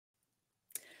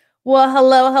Well,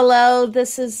 hello, hello.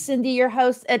 This is Cindy, your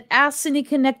host at Ask Cindy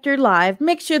Connector Live.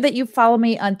 Make sure that you follow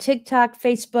me on TikTok,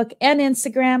 Facebook, and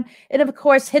Instagram. And of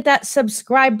course, hit that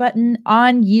subscribe button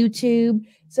on YouTube.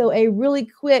 So, a really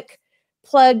quick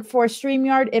plug for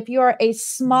StreamYard. If you are a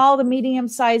small to medium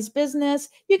sized business,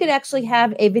 you could actually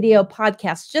have a video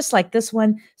podcast just like this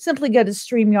one. Simply go to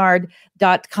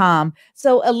StreamYard.com.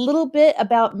 So, a little bit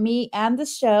about me and the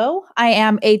show. I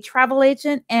am a travel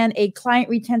agent and a client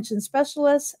retention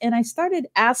specialist, and I started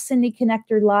Ask Cindy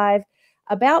Connector Live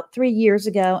about 3 years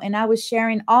ago. And I was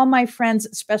sharing all my friends'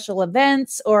 special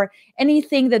events or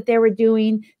anything that they were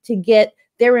doing to get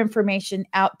their information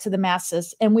out to the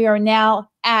masses. And we are now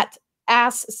at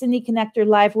Ask Cindy Connector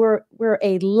Live. We're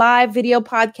a live video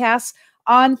podcast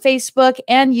on Facebook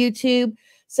and YouTube.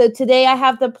 So today I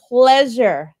have the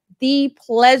pleasure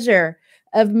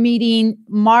of meeting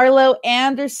Marlo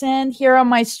Anderson here on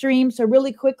my stream. So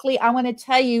really quickly, I want to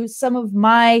tell you some of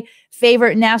my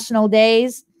favorite national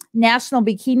days: National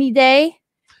Bikini Day,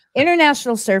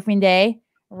 International Surfing Day,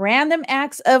 Random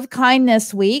Acts of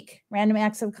Kindness Week, Random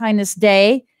Acts of Kindness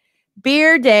Day,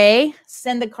 Beer Day,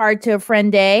 Send a Card to a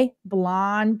Friend Day,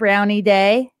 Blonde Brownie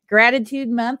Day, Gratitude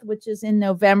Month, which is in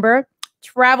November,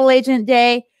 Travel Agent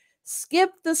Day,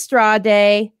 Skip the Straw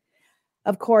Day,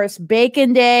 of course,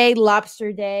 Bacon Day,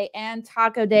 Lobster Day, and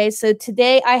Taco Day. So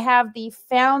today I have the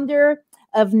founder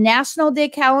of National Day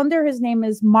Calendar. His name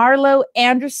is Marlo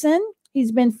Anderson.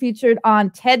 He's been featured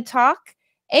on TED Talk,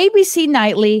 ABC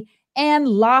Nightly, and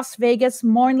Las Vegas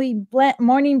Morning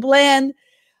Blend.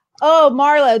 Oh,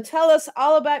 Marlo, tell us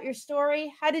all about your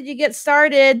story. How did you get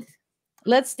started?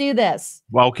 Let's do this.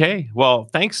 Well, okay. Well,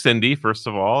 thanks, Cindy. First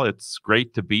of all, it's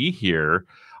great to be here.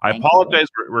 I Thank apologize.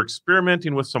 We're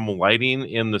experimenting with some lighting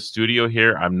in the studio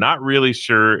here. I'm not really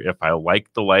sure if I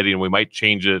like the lighting. We might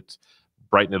change it,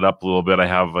 brighten it up a little bit. I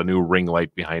have a new ring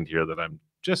light behind here that I'm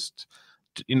just,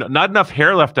 not enough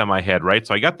hair left on my head, right?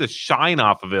 So I got this shine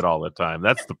off of it all the time.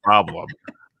 That's the problem.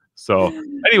 So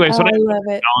anyway, so I love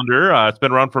it. calendar, it's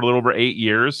been around for a little over 8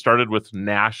 years. Started with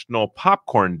National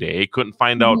Popcorn Day. Couldn't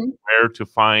find out where to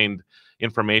find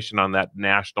information on that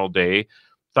National Day.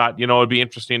 Thought, it'd be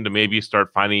interesting to maybe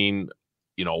start finding,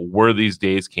 where these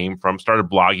days came from.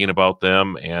 Started blogging about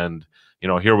them, and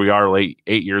here we are, 8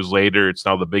 years later. It's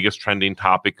now the biggest trending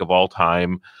topic of all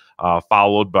time,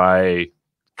 followed by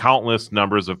countless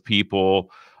numbers of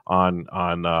people on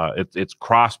it's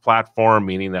cross-platform,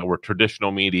 meaning that we're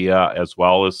traditional media as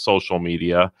well as social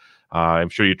media. I'm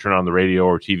sure you turn on the radio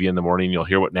or TV in the morning, you'll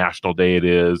hear what National Day it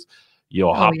is.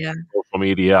 You'll hop on social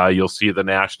media, you'll see the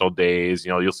national days.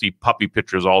 You'll see puppy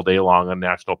pictures all day long on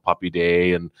National Puppy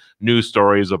Day and news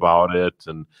stories about it.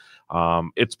 And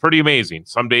it's pretty amazing.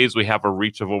 Some days we have a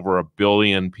reach of over 1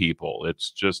 billion people.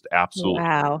 It's just absolutely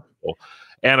cool.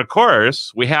 And of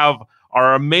course, we have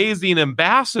our amazing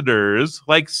ambassadors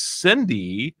like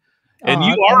Cindy, and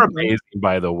you are amazing,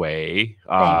 by the way.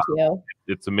 Thank you.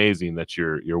 It's amazing that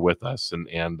you're with us, and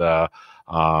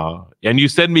you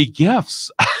send me gifts,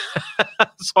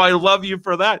 so I love you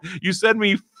for that. You send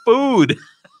me food,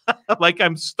 like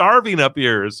I'm starving up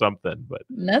here or something. But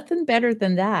nothing better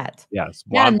than that. Yes.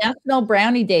 Yeah, National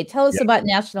Brownie Day. Tell us about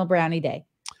National Brownie Day.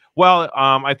 Well,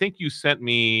 I think you sent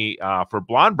me for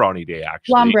Blonde Brownie Day,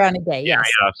 actually. Blonde Brownie Day, yes.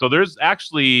 Yeah. So there's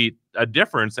actually a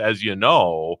difference, as you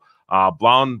know.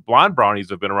 Blonde brownies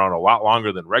have been around a lot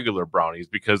longer than regular brownies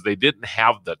because they didn't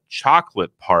have the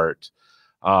chocolate part,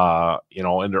 in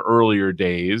the earlier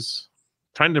days.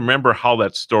 Trying to remember how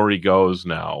that story goes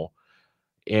now.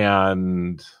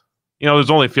 And, there's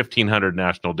only 1,500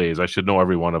 national days. I should know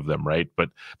every one of them, right? But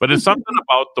it's something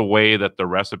about the way that the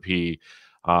recipe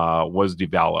was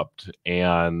developed,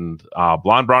 and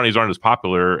blonde brownies aren't as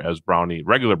popular as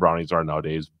regular brownies are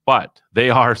nowadays, but they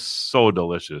are so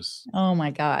delicious. Oh my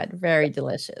God, very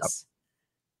delicious.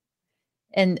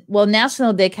 Yep. And well,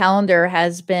 National Day Calendar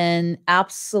has been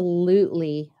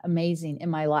absolutely amazing in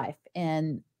my life.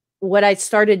 And what I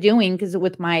started doing, because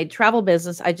with my travel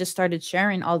business, I just started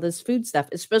sharing all this food stuff,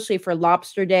 especially for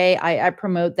Lobster Day. I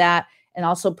promote that, and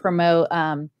also promote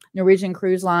Norwegian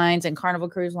Cruise Lines and Carnival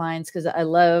Cruise Lines, because I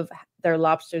love their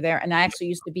lobster there. And I actually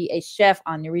used to be a chef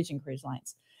on Norwegian Cruise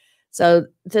Lines. So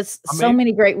just so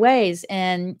many great ways.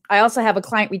 And I also have a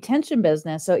client retention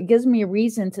business. So it gives me a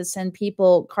reason to send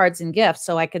people cards and gifts.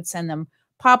 So I could send them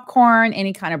popcorn,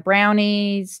 any kind of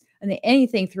brownies, and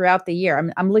anything throughout the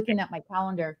year. I'm looking at my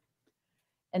calendar.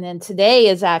 And then today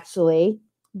is actually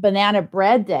Banana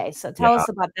Bread Day. So tell us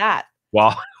about that.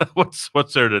 Well, what's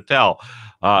there to tell?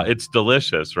 It's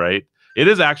delicious, right? It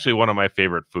is actually one of my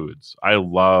favorite foods. I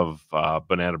love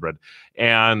banana bread,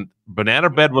 and banana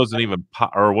bread wasn't even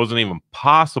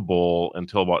possible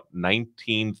until about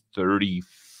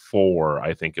 1934,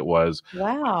 I think it was.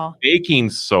 Wow. Baking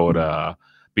soda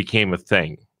became a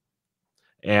thing,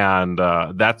 and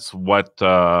that's what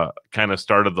kind of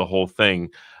started the whole thing,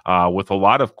 with a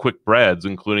lot of quick breads,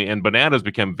 including, and bananas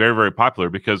became very, very popular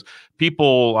because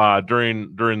people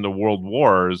during the world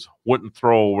wars wouldn't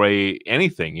throw away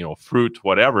anything, fruit,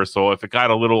 whatever. So if it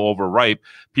got a little overripe,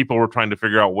 people were trying to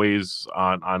figure out ways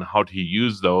on how to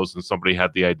use those, and somebody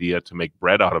had the idea to make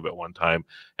bread out of it one time,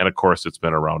 and of course it's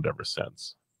been around ever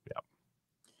since.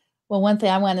 Well, one thing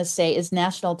I want to say is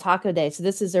National Taco Day. So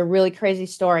this is a really crazy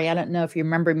story. I don't know if you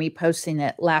remember me posting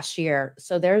it last year.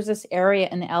 So there's this area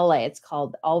in LA. It's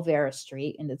called Alvera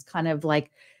Street, and it's kind of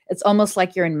like, it's almost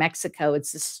like you're in Mexico.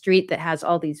 It's a street that has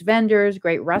all these vendors,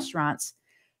 great restaurants.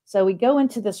 So we go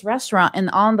into this restaurant, and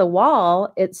on the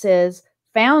wall it says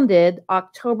founded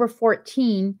October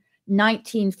 14,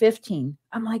 1915.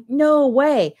 I'm like, no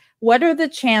way. What are the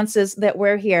chances that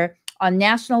we're here on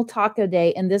National Taco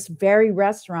Day and this very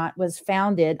restaurant was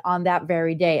founded on that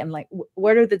very day? And like,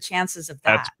 what are the chances of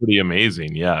that? That's pretty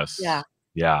amazing. Yes. Yeah.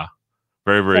 Yeah.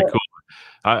 Very, very cool.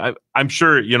 I'm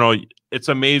sure, it's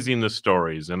amazing, the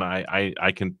stories. And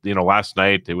I can, last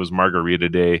night it was Margarita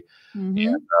Day.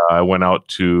 And I went out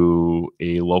to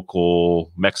a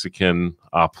local Mexican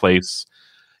place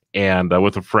and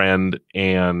with a friend,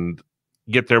 and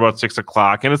get there about 6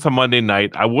 o'clock, and it's a Monday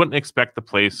night. I wouldn't expect the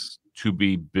place to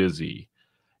be busy,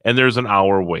 and there's an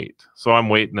hour wait. So I'm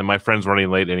waiting, and my friend's running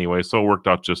late anyway, so it worked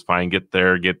out just fine. Get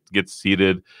there, get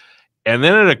seated. And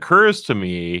then it occurs to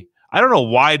me, I don't know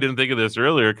why I didn't think of this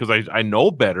earlier, because I know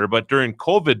better, but during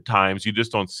COVID times, you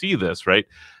just don't see this, right?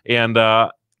 And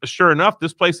sure enough,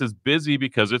 this place is busy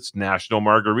because it's National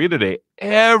Margarita Day.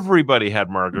 Everybody had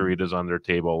margaritas on their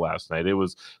table last night. It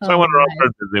was, so I went around,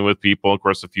 started visiting with people. Of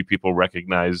course, a few people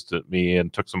recognized me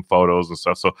and took some photos and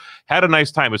stuff. So had a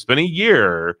nice time. It's been a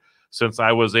year since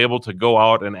I was able to go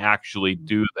out and actually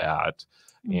do that.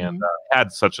 And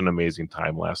had such an amazing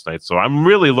time last night. So I'm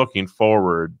really looking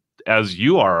forward, as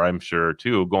you are, I'm sure,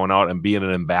 too, going out and being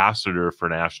an ambassador for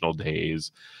National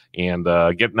Days, and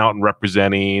getting out and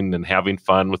representing and having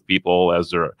fun with people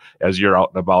as you're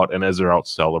out and about, and as they're out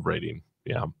celebrating.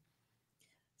 Yeah.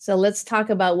 So let's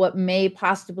talk about what may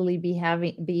possibly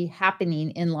be happening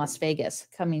in Las Vegas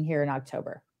coming here in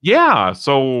October. Yeah.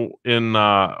 So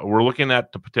we're looking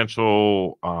at the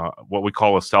potential, what we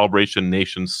call a Celebration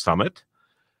Nation Summit.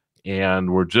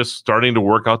 And we're just starting to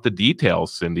work out the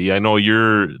details, Cindy. I know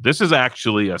this is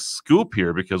actually a scoop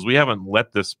here, because we haven't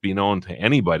let this be known to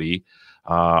anybody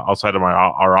outside of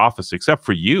our office, except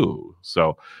for you.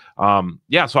 So,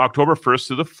 so October 1st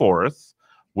to the 4th,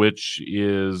 which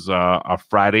is a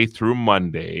Friday through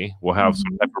Monday, we'll have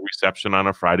some type of reception on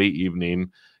a Friday evening,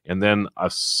 and then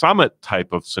a summit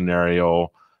type of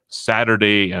scenario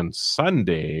Saturday and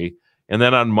Sunday. And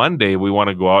then on Monday, we want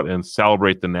to go out and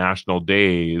celebrate the national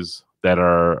days that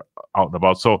are out and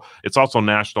about. So it's also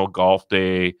National Golf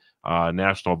Day,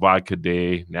 National Vodka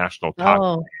Day, National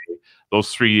Taco Day.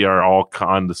 Those three are all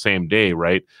on the same day,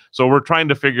 right? So we're trying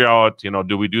to figure out,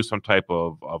 do we do some type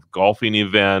of golfing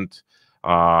event?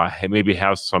 Maybe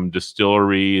have some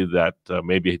distillery that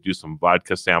maybe do some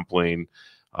vodka sampling.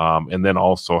 And then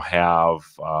also have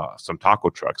some taco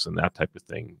trucks and that type of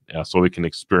thing, so we can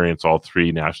experience all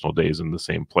three national days in the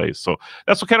same place. So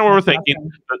that's kind of what we're thinking.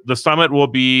 Awesome. The summit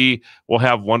we'll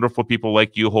have wonderful people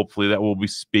like you, hopefully, that will be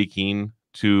speaking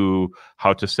to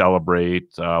how to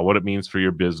celebrate, what it means for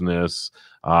your business,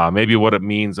 maybe what it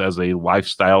means as a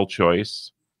lifestyle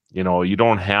choice. You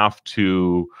don't have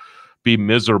to be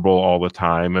miserable all the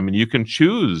time. I mean, you can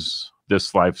choose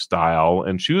this lifestyle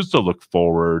and choose to look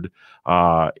forward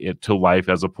to life,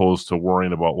 as opposed to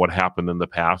worrying about what happened in the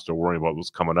past or worrying about what's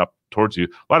coming up towards you.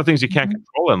 A lot of things you can't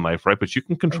control in life, right? But you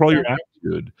can control your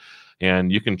attitude, and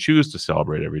you can choose to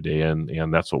celebrate every day.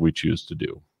 And that's what we choose to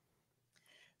do.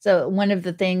 So one of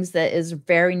the things that is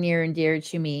very near and dear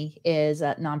to me is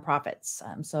nonprofits.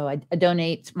 So I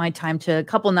donate my time to a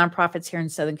couple nonprofits here in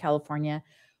Southern California.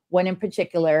 One in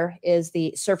particular is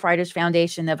the Surf Riders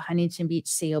Foundation of Huntington Beach,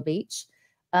 Seal Beach.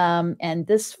 And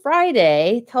this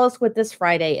Friday, tell us what this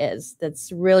Friday is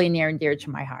that's really near and dear to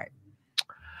my heart.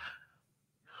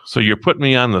 So you're putting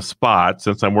me on the spot,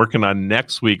 since I'm working on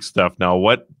next week's stuff now.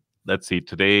 Let's see,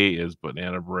 today is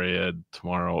banana bread.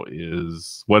 Tomorrow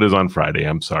is, what is on Friday?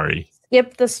 I'm sorry.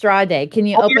 Skip the Straw Day. Can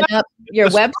you open up your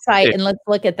website and let's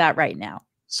look at that right now?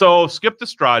 So Skip the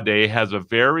Straw Day has a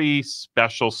very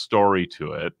special story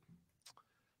to it.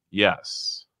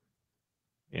 Yes.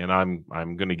 and I'm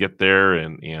going to get there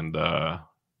and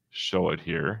show it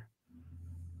here.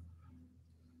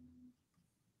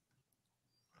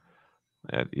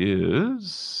 That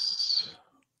is,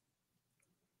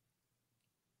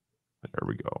 there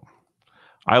we go.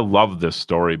 I love this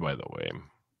story, by the way.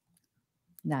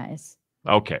 Nice.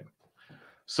 Okay.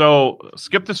 So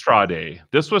Skip the Straw Day.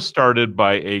 This was started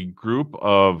by a group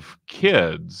of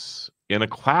kids in a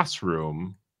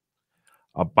classroom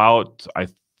about, I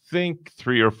think,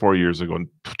 3 or 4 years ago, in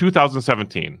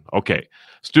 2017. Okay.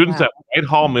 Students Wow. at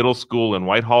Whitehall Middle School in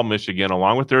Whitehall, Michigan,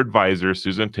 along with their advisor,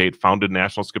 Susan Tate, founded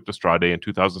National Skip the Straw Day in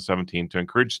 2017 to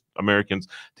encourage Americans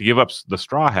to give up the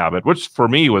straw habit, which for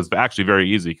me was actually very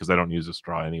easy because I don't use a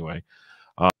straw anyway.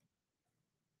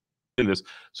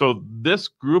 So this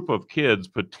group of kids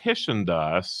petitioned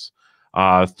us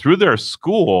through their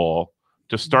school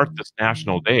to start this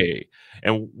national day.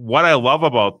 And what I love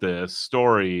about this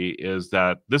story is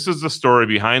that this is the story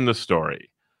behind the story.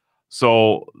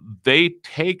 So they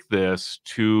take this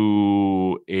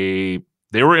to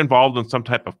they were involved in some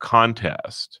type of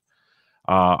contest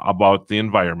about the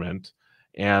environment,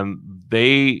 and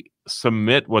they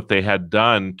submit what they had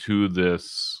done to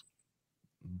this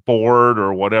board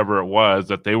or whatever it was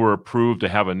that they were approved to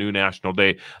have a new national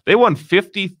day. They won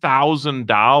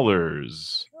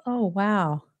 $50,000. Oh,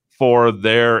 wow. For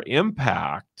their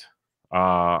impact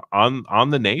on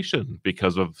the nation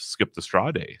because of Skip the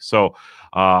Straw Day. So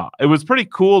it was pretty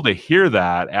cool to hear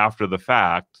that after the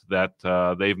fact that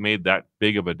they've made that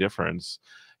big of a difference.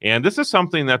 And this is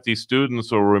something that these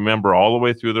students will remember all the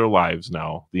way through their lives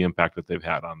now, the impact that they've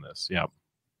had on this. Yeah,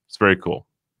 it's very cool.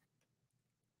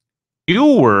 You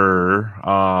were,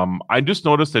 I just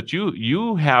noticed that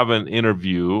you have an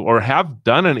interview or have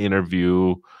done an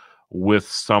interview with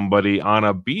somebody on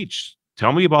a beach.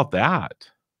 Tell me about that.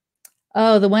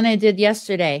 Oh, the one I did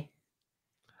yesterday.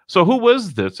 So who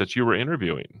was this that you were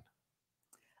interviewing?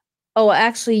 Oh,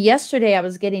 actually, yesterday I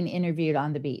was getting interviewed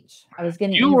on the beach. I was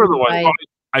getting You were the interviewed one.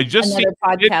 by I just see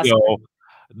another the podcaster. video.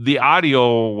 The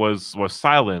audio was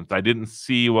silent. I didn't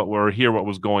see hear what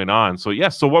was going on. So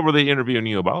yes. So what were they interviewing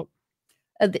you about?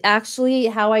 Actually,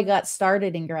 how I got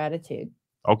started in gratitude.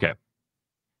 Okay.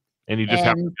 And you just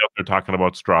happened to be up there talking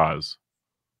about straws.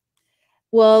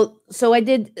 Well, so I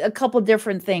did a couple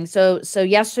different things. So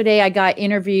yesterday I got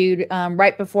interviewed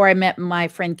right before I met my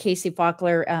friend Casey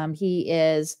Faulkner. He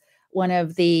is one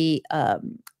of the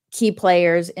key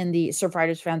players in the Surf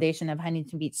Riders Foundation of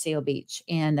Huntington Beach, Seal Beach.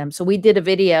 And so we did a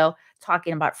video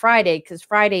talking about Friday, because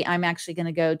Friday I'm actually going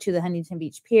to go to the Huntington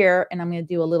Beach Pier and I'm going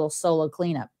to do a little solo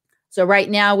cleanup. So right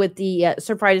now with the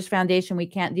Surf Riders Foundation, we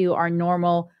can't do our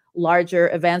normal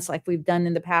larger events like we've done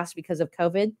in the past because of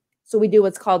COVID. So we do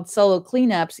what's called solo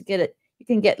cleanups. You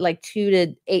can get like 2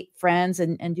 to 8 friends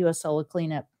and do a solo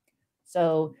cleanup.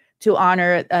 So to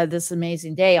honor this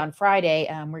amazing day on Friday,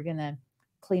 we're going to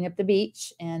clean up the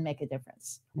beach and make a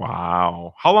difference.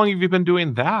 Wow. How long have you been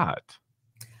doing that?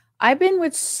 I've been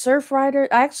with Surf Riders.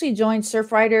 I actually joined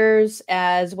Surf Riders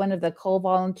as one of the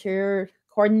co-volunteer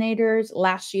coordinators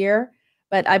last year,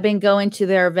 but I've been going to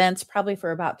their events probably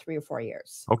for about 3 or 4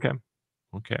 years. Okay.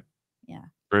 Yeah.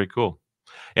 Very cool.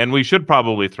 And we should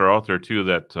probably throw out there too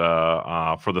that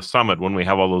for the summit, when we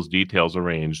have all those details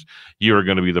arranged, you are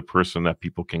going to be the person that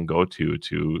people can go to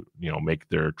make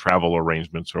their travel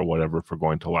arrangements or whatever for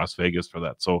going to Las Vegas for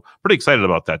that. So pretty excited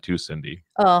about that too, Cindy.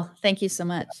 Oh, thank you so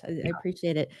much. I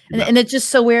appreciate it. And it's just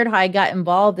so weird how I got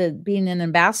involved in being an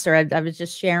ambassador. I was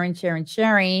just sharing.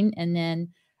 And then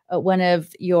one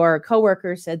of your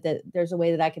coworkers said that there's a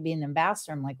way that I could be an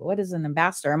ambassador. I'm like, what is an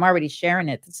ambassador? I'm already sharing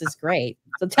it. This is great.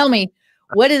 So tell me,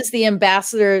 what is the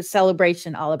ambassador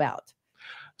celebration all about?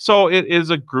 So it is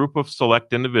a group of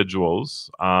select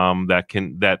individuals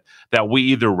that we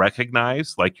either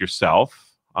recognize, like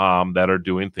yourself, that are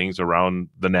doing things around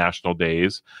the national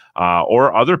days,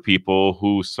 or other people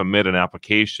who submit an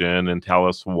application and tell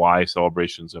us why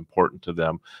celebration is important to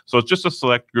them. So it's just a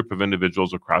select group of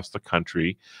individuals across the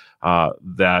country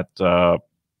that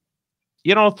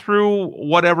through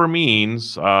whatever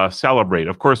means celebrate.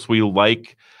 Of course, we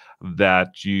like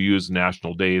that you use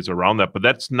national days around that, but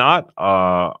that's not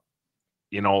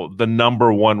the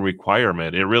number one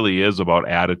requirement. It really is about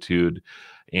attitude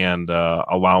and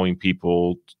allowing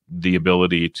people the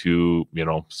ability to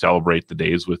celebrate the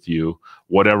days with you,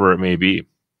 whatever it may be.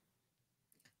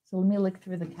 So let me look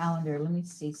through the calendar. Let me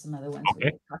see some other ones we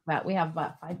can talk about. We have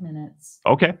about 5 minutes.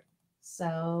 Okay.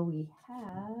 So we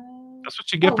have. That's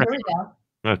what you get. Here we go. I'm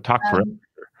going to talk forever.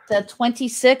 The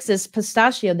 26th is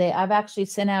Pistachio Day. I've actually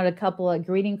sent out a couple of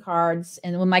greeting cards,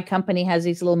 and when my company has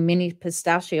these little mini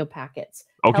pistachio packets.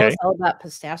 Okay. Tell us all about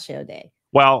Pistachio Day.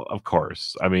 Well, of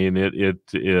course. I mean,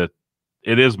 it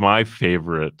is my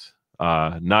favorite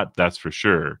nut, that's for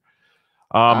sure.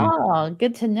 Oh,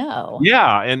 good to know.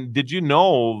 Yeah, and did you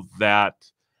know that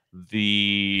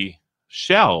the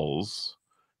shells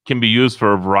can be used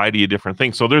for a variety of different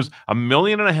things? So there's 1.5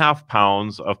 million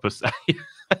pounds of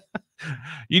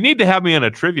you need to have me on a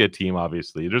trivia team,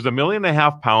 obviously. There's 1.5 million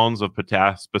pounds of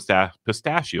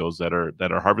pistachios that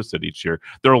are harvested each year.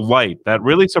 They're light. That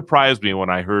really surprised me when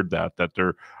I heard that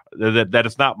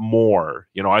it's not more.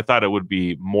 You know, I thought it would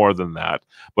be more than that.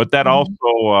 But that Mhm.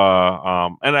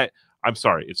 also and I'm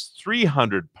sorry, it's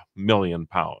 300 million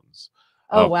pounds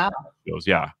Oh, of wow. pistachios.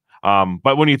 Yeah.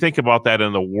 But when you think about that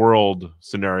in the world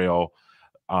scenario,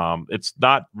 it's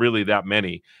not really that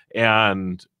many.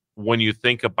 And when you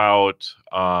think about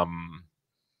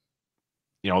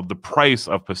the price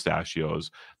of pistachios,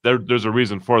 there's a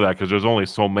reason for that, because there's only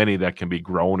so many that can be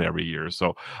grown every year.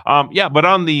 So yeah, but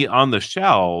on the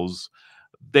shells,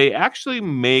 they actually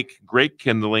make great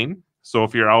kindling. So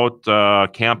if you're out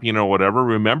camping or whatever,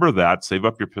 remember that. Save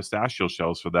up your pistachio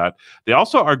shells for that. They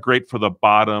also are great for the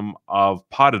bottom of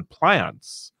potted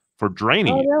plants for Oh,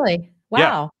 drainage. really?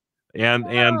 Yeah, Wow. and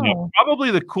Oh.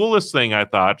 probably the coolest thing I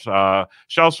thought,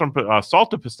 shells from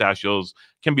salted pistachios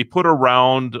can be put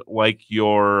around like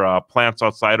your plants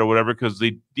outside or whatever, because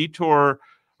they deter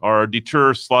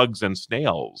slugs and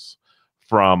snails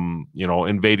from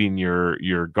invading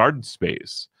your garden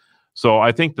space. So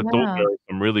I think that those Yeah. are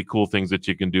some really cool things that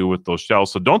you can do with those shells.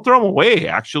 So don't throw them away.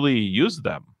 Actually use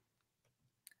them.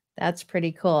 That's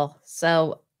pretty cool.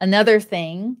 So another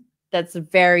thing that's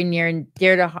very near and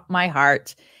dear to my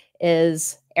heart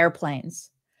is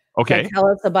airplanes. So Okay. tell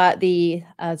us about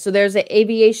so there's an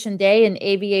aviation day and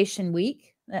aviation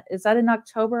week. Is that in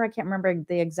October? I can't remember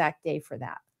the exact day for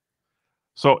that.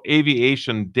 So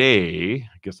Aviation Day,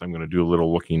 I guess I'm going to do a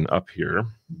little looking up here.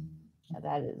 Yeah,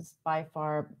 that is by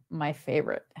far my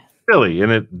favorite. Really,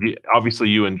 and obviously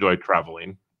you enjoy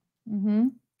traveling. Hmm.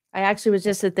 I actually was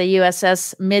just at the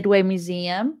USS Midway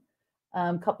Museum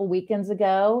a couple weekends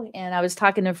ago, and I was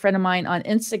talking to a friend of mine on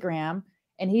Instagram,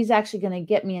 and he's actually going to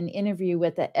get me an interview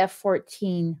with the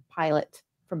F-14 pilot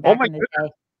from Oh back my in the goodness,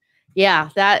 day. Yeah,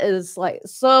 that is like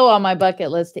so on my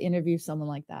bucket list to interview someone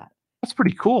like that. that's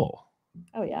pretty cool.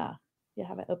 Oh yeah, you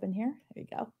have it open here. There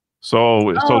you go. So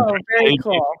Oh, very Aviation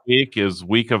cool. Week is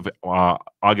week of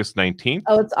August 19th.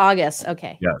 Oh, it's August.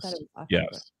 Okay, I thought Yes, it was October.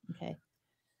 yes. Okay.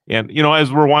 And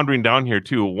as we're wandering down here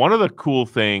too, one of the cool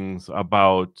things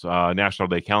about National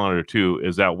Day Calendar too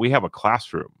is that we have a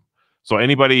classroom. So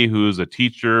anybody who's a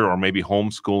teacher or maybe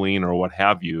homeschooling or what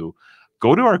have you,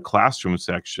 go to our classroom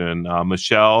section.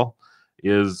 Michelle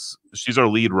she's our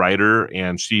lead writer,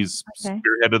 and she's Okay.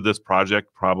 spearheaded this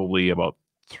project probably about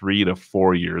 3 to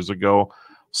 4 years ago.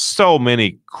 So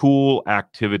many cool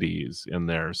activities in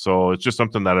there. So it's just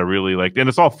something that I really liked, and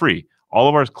it's all free. All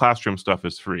of our classroom stuff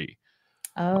is free.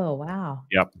 Oh wow.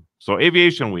 Yep. So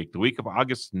Aviation Week, the week of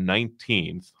August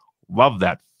 19th. Love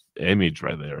that image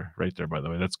right there, by the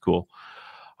way. That's cool.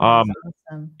 That is Um,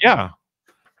 awesome. yeah.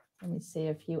 Let me see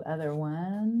a few other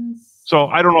ones. So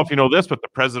I don't know if you know this, but the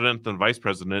president and vice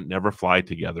president never fly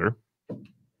together.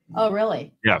 Oh,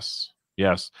 really? Yes.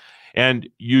 Yes. And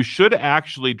you should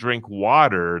actually drink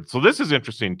water. So this is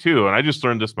interesting too, and I just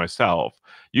learned this myself.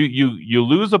 You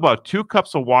lose about 2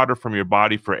 cups of water from your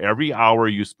body for every hour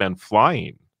you spend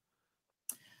flying.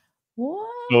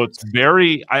 So it's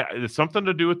What? it's something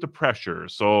to do with the pressure.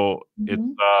 So it's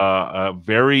Mhm.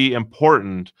 very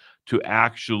important to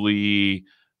actually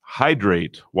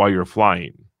hydrate while you're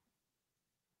flying.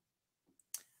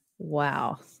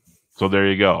 Wow. So there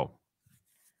you go.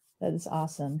 That is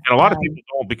awesome. And a lot of people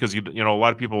don't, because a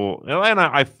lot of people, and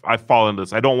I fall into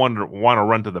this. I don't want to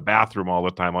run to the bathroom all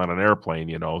the time on an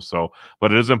airplane, so,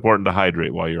 but it is important to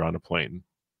hydrate while you're on a plane.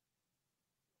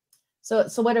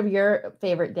 So what are your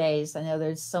favorite days? I know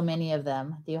there's so many of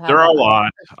them. Do you have There are a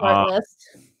lot. a short list?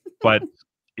 But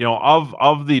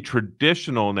of the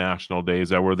traditional national days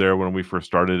that were there when we first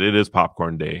started, it is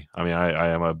Popcorn Day. I mean, I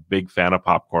am a big fan of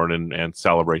popcorn and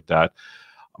celebrate that.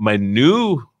 My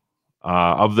new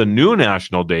of the new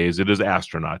national days, it is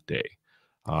Astronaut Day.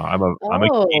 I'm a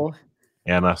geek, Oh,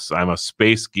 and I'm a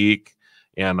space geek,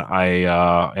 and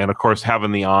and of course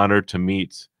having the honor to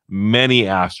meet many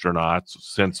astronauts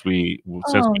since oh, we no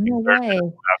started way.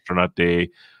 Astronaut Day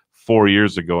 4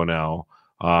 years ago now.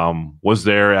 Was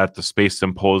there at the Space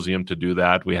Symposium to do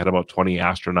that. We had about 20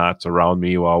 astronauts around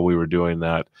me while we were doing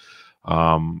that.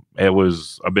 It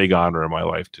was a big honor in my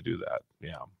life to do that.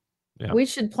 Yeah. Yeah. We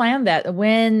should plan that.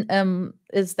 When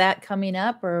is that coming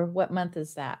up, or what month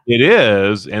is that? It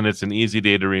is, and it's an easy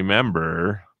day to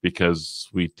remember. because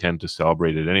we tend to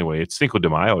celebrate it anyway. It's Cinco de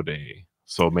Mayo Day,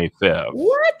 so May 5th.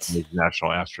 What? Is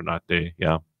National Astronaut Day.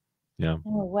 Yeah, yeah.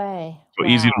 No way. So Wow.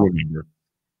 easy to remember.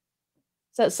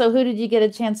 So who did you get a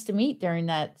chance to meet during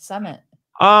that summit?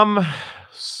 So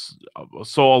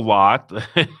a lot.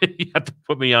 You have to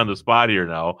put me on the spot here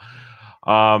now.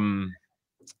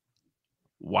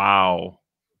 Wow.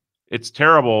 It's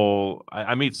terrible.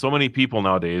 I meet so many people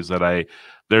nowadays that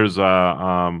there's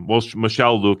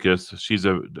Michelle Lucas. She's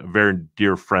a very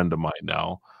dear friend of mine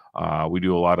now. We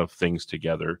do a lot of things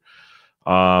together.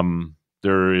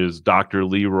 There is Dr.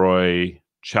 Leroy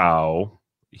Chow.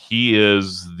 He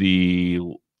is the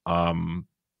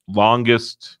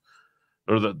longest,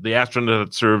 or the astronaut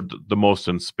that served the most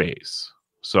in space.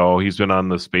 So he's been on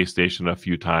the space station a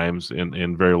few times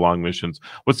in very long missions.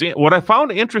 What I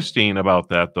found interesting about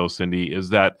that, though, Cindy, is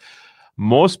that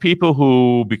most people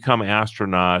who become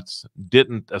astronauts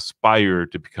didn't aspire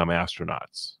to become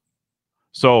astronauts.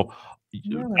 So,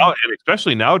 Really? and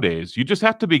especially nowadays, you just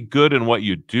have to be good in what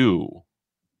you do.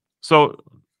 So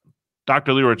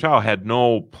Dr. Leroy Chow had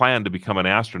no plan to become an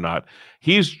astronaut.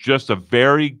 He's just a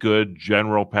very good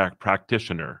general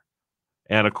practitioner.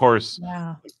 And of course,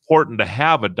 important to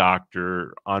have a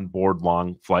doctor on board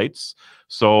long flights.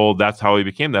 So that's how he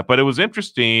became that. But it was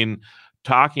interesting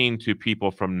talking to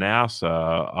people from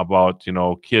NASA about,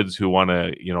 kids who want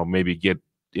to, maybe get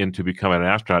into becoming an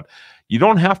astronaut. You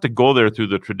don't have to go there through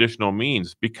the traditional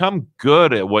means. Become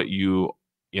good at what you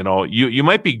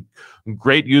might be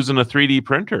great using a 3D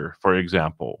printer, for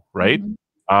example, right?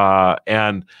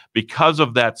 And because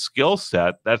of that skill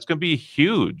set, that's going to be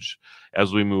huge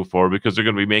as we move forward, because they're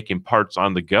going to be making parts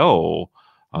on the go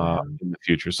in the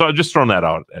future. So I'm just throwing that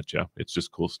out at you. It's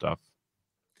just cool stuff.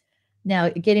 Now,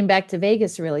 getting back to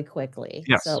Vegas really quickly.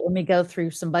 Yes. So let me go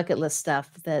through some bucket list stuff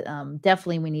that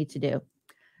definitely we need to do.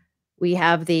 We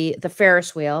have the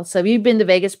Ferris wheel. So have you been to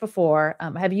Vegas before?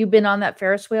 Have you been on that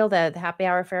Ferris wheel, the happy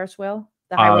hour Ferris wheel,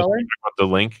 the high roller? The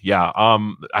link, yeah.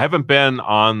 I haven't been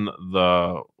on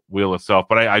the wheel itself,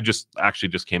 but I just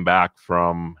came back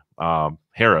from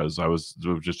Harrah's. I was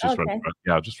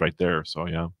just right there. So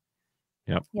yeah.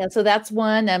 Yeah. So that's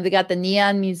one. They got the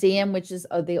Neon Museum, which is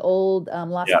the old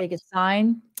Las Vegas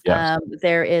sign. Yes.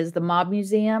 There is the Mob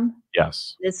Museum.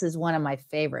 Yes. This is one of my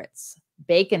favorites.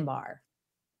 Bacon Bar.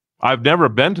 I've never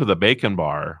been to the Bacon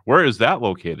Bar. Where is that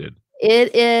located?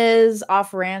 It is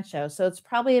off Rancho. So it's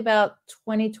probably about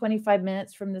 20-25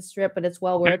 minutes from the strip, but it's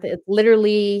well worth it. It's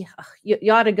literally,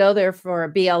 you ought to go there for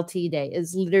a BLT day.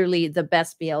 It's literally the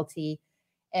best BLT.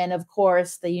 And of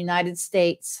course, the United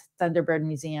States Thunderbird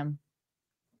Museum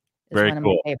is Very one of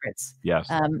cool. my favorites. Yes.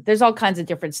 There's all kinds of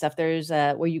different stuff. There's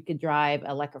where you could drive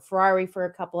like a Ferrari for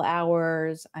a couple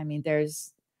hours. I mean,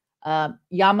 there's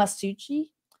Yamasushi.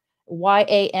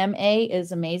 YAMA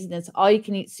is amazing. It's all you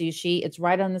can eat sushi. It's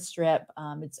right on the strip.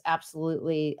 It's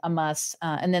absolutely a must.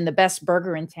 And then the best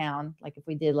burger in town, like if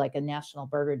we did like a National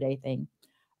Burger Day thing,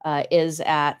 is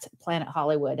at Planet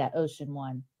Hollywood at Ocean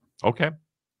One. Okay.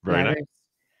 Very nice.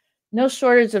 No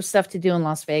shortage of stuff to do in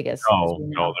Las Vegas. No,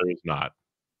 there is not.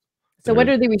 So what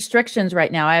are the restrictions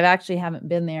right now? I actually haven't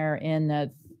been there in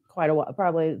quite a while,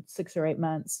 probably 6 or 8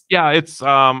 months. Yeah, it's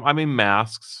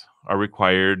masks are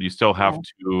required. You still have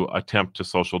to attempt to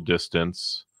social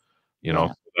distance,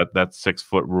 that 6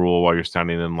 foot rule while you're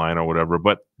standing in line or whatever.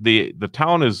 But the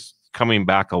town is coming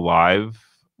back alive.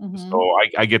 So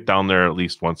I get down there at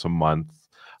least once a month.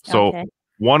 So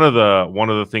one of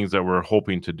the things that we're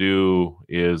hoping to do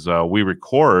is we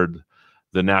record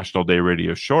the National Day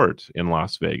Radio Short in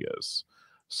Las Vegas.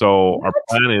 So our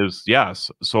plan is,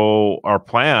 So our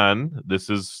plan, this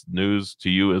is news to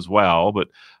you as well, but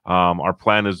our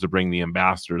plan is to bring the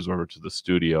ambassadors over to the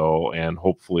studio and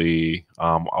hopefully,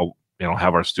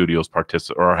 have our studios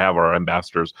have our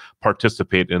ambassadors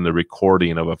participate in the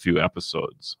recording of a few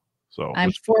episodes. So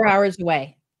I'm 4 hours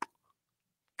away.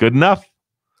 Good enough.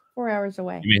 4 hours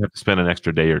away. You may have to spend an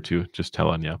extra day or two, just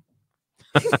telling you.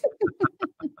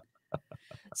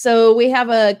 So we have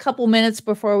a couple minutes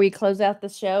before we close out the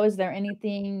show. Is there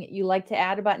anything you like to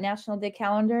add about National Day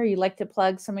Calendar? You like to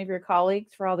plug some of your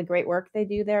colleagues for all the great work they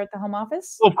do there at the home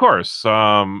office? Well, of course.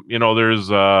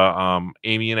 There's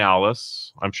Amy and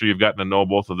Alice. I'm sure you've gotten to know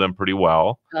both of them pretty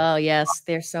well. Oh, yes.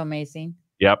 They're so amazing.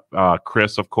 Yep.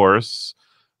 Chris, of course.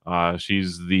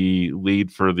 She's the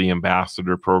lead for the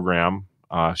ambassador program.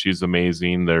 She's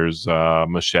amazing. There's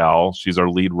Michelle. She's our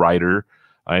lead writer.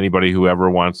 Anybody who ever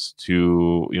wants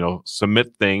to,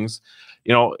 submit things,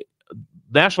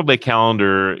 National Day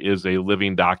Calendar is a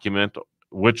living document,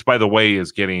 which, by the way,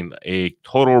 is getting a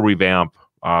total revamp.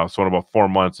 So in about 4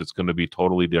 months, it's going to be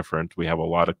totally different. We have a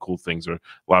lot of cool things, or a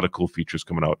lot of cool features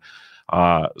coming out.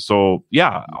 So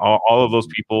yeah, all of those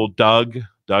people.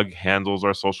 Doug handles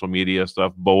our social media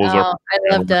stuff. Bo's our Oh,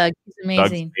 I love Doug. He's Doug's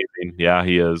amazing. amazing. Yeah,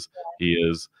 he is. He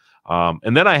is.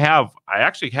 And then I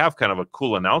actually have kind of a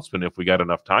cool announcement if we got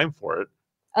enough time for it.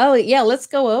 Oh, yeah, let's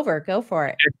go over. Go for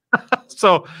it.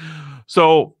 So,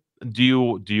 so do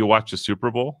you watch the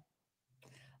Super Bowl?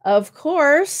 Of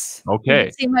course. Did you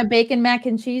Okay. see my bacon mac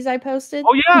and cheese I posted?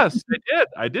 Oh yes, I did.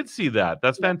 I did see that.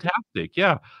 That's fantastic.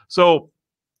 Yeah. So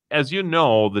as you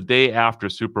know, the day after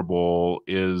Super Bowl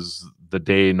is the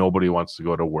day nobody wants to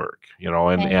go to work,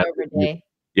 and Hangover day.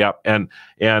 yeah, and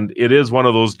it is one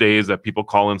of those days that people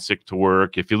call in sick to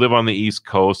work. If you live on the East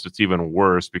Coast, it's even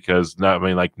worse because I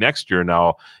mean, like next year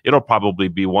now, it'll probably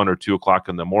be 1 or 2 o'clock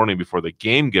in the morning before the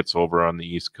game gets over on the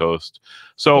East Coast.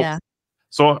 So Yeah.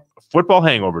 so football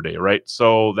hangover day, right?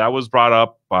 So that was brought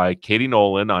up by Katie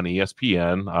Nolan on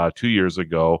ESPN 2 years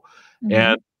ago, Mhm.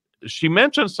 and she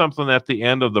mentioned something at the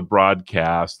end of the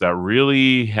broadcast that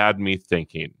really had me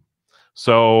thinking.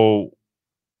 So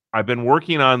I've been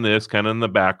working on this kind of in the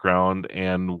background,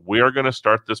 and we are going to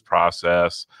start this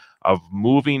process of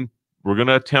moving. We're going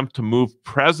to attempt to move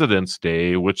President's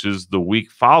Day, which is the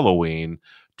week following,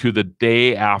 to the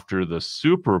day after the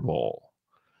Super Bowl.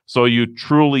 So you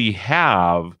truly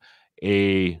have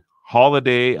a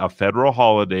holiday, a federal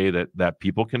holiday that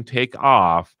people can take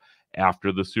off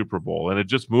after the Super Bowl, and it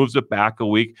just moves it back a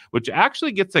week, which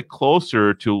actually gets it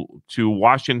closer to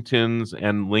Washington's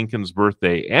and Lincoln's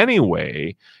birthday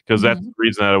anyway, because that's the Mhm.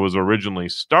 reason that it was originally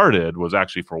started was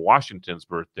actually for Washington's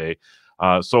birthday.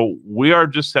 So we are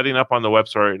just setting up on the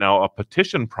website right now a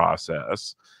petition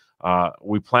process.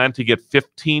 We plan to get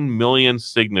 15 million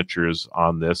signatures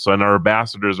on this. So, and our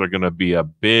ambassadors are going to be a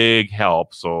big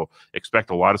help. So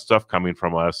expect a lot of stuff coming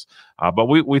from us. But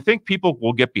we think people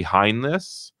will get behind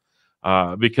this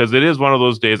because it is one of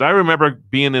those days. I remember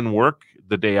being in work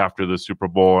the day after the Super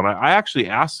Bowl, and I actually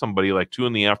asked somebody like 2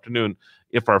 in the afternoon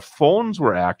if our phones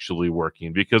were actually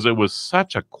working because it was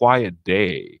such a quiet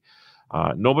day.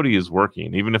 Nobody is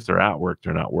working. Even if they're at work,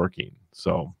 they're not working.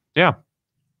 So, yeah.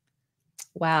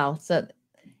 Wow. So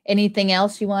anything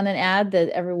else you want to add that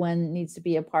everyone needs to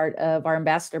be a part of our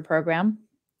ambassador program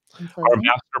in Our closing?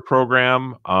 ambassador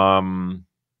program,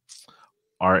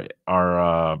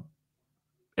 our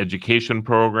education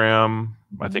program.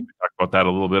 I think Mhm. we talked about that a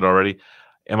little bit already.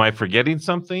 Am I forgetting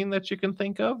something that you can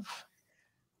think of?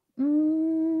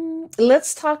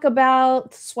 Let's talk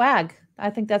about swag. I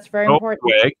think that's very Oh, important.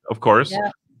 swag, of course.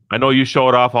 Yeah. I know you show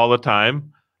it off all the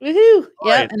time. Woohoo. All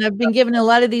Yep. right. And I've been giving a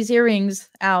lot of these earrings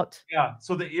out. Yeah.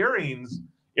 So the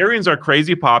earrings are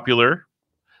crazy popular.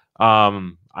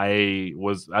 I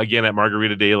was again at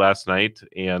Margarita Day last night,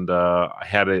 and I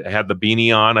had the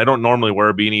beanie on. I don't normally wear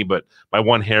a beanie, but my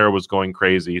one hair was going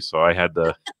crazy, so I had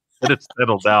to let it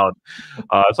settle down.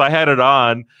 So I had it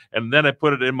on, and then I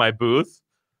put it in my booth,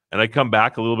 and I come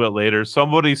back a little bit later.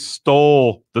 Somebody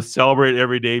stole the Celebrate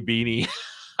Everyday beanie.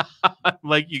 I'm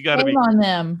like, you got to be. Shame on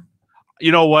them.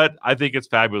 You know what? I think it's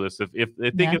fabulous. If they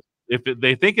think Yeah.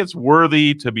 they think it's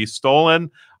worthy to be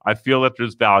stolen, I feel that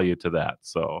there's value to that.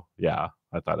 So yeah,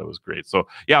 I thought it was great. So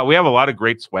yeah, we have a lot of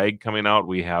great swag coming out.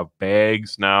 We have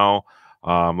bags now.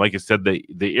 Like I said, the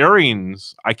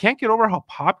earrings. I can't get over how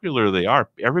popular they are.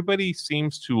 Everybody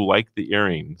seems to like the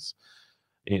earrings,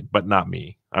 but not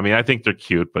me. I mean, I think they're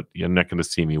cute, but you're not going to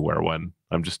see me wear one.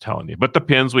 I'm just telling you. But the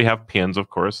pins, we have pins, of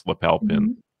course, lapel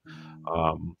pins.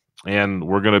 Mhm. And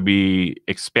we're going to be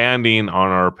expanding on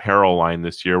our apparel line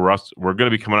this year. We're going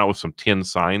to be coming out with some tin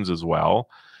signs as well.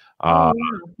 Oh, Uh,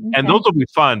 wow. and Okay. those will be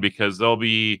fun because they'll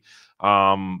be,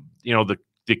 the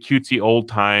cutesy old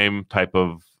time type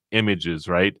of images,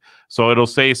 right? So it'll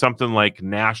say something like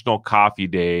National Coffee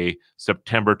Day,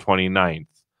 September 29th.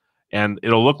 And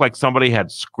it'll look like somebody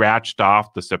had scratched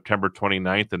off the September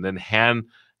 29th and then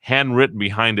handwritten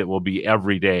behind it will be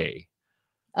every day.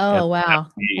 And Oh, wow.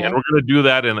 and Okay. we're going to do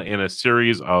that in a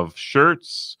series of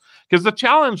shirts because the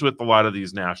challenge with a lot of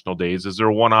these national days is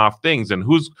they're one-off things, and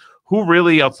who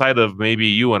really outside of maybe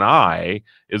you and I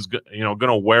is going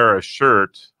to wear a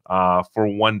shirt for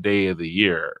one day of the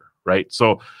year, right?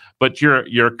 So, but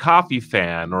you're a coffee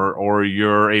fan or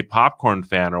you're a popcorn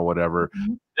fan or whatever.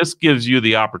 Mhm. This gives you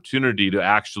the opportunity to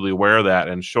actually wear that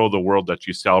and show the world that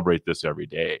you celebrate this every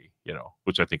day,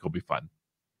 which I think will be fun.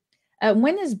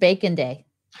 When is Bacon Day?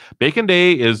 Bacon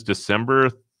Day is December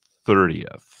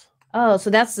 30th. Oh, so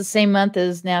that's the same month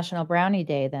as National Brownie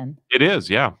Day then. It is,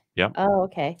 yeah. Yeah. Oh,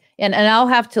 okay. And I'll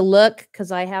have to look because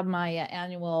I have my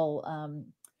annual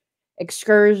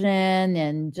excursion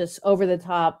and just over the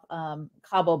top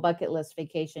Cabo bucket list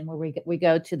vacation where we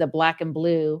go to the Black and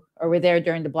Blue, or we're there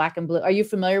during the Black and Blue. Are you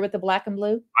familiar with the Black and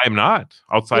Blue? I am not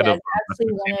outside Yeah, of. it's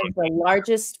actually one of the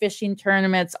largest fishing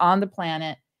tournaments on the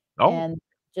planet, Oh, and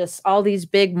just all these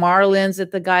big marlins that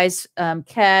the guys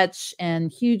catch,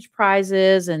 and huge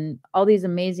prizes, and all these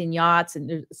amazing yachts, and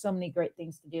there's so many great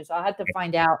things to do. So I'll have to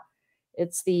find out.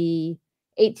 It's the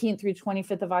 18th through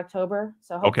 25th of October.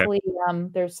 So okay. hopefully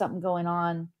there's something going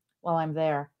on while I'm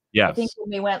there. Yes. I think when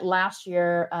we went last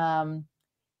year,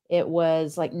 it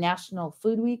was like National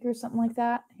Food Week or something like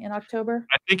that in October.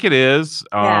 I think it is.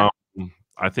 Yeah.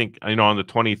 I think, on the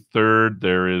 23rd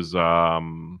there is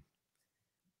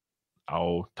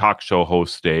talk show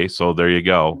host day. So there you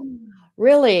go.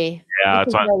 Really? Yeah,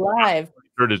 it's on live.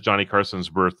 23rd is Johnny Carson's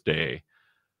birthday.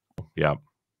 Yeah.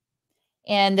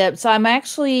 And so I'm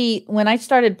actually, when I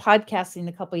started podcasting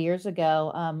a couple years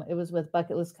ago, it was with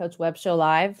Bucket List Coach Web Show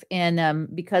Live.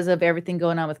 And because of everything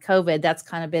going on with COVID, that's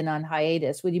kind of been on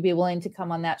hiatus. Would you be willing to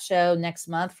come on that show next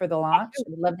month for the launch?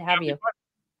 We'd love to have you.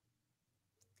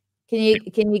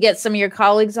 Can you get some of your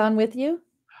colleagues on with you?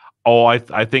 Oh, I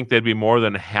think they'd be more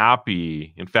than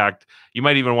happy. In fact, you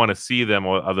might even want to see them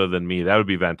other than me. That would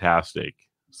be fantastic.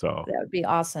 So that would be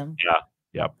awesome. Yeah.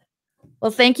 Yep.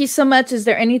 Well, thank you so much. Is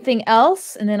there anything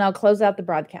else? And then I'll close out the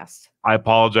broadcast. I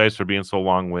apologize for being so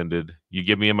long-winded. You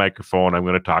give me a microphone, I'm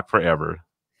going to talk forever.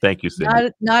 Thank you, Cindy.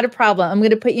 Not a problem. I'm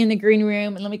going to put you in the green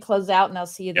room, and let me close out, and I'll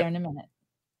see you there in a minute.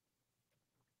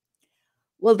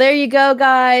 Well, there you go,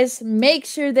 guys. Make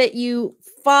sure that you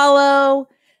follow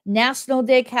National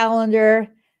Day Calendar.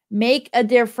 Make a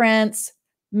difference.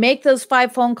 Make those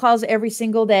 5 phone calls every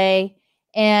single day,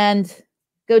 and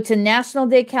go to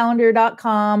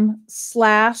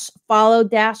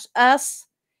nationaldaycalendar.com/follow-us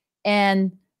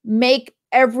and make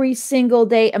every single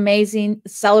day amazing.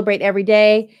 Celebrate every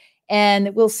day.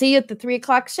 And we'll see you at the 3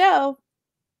 o'clock show.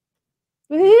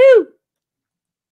 Woohoo!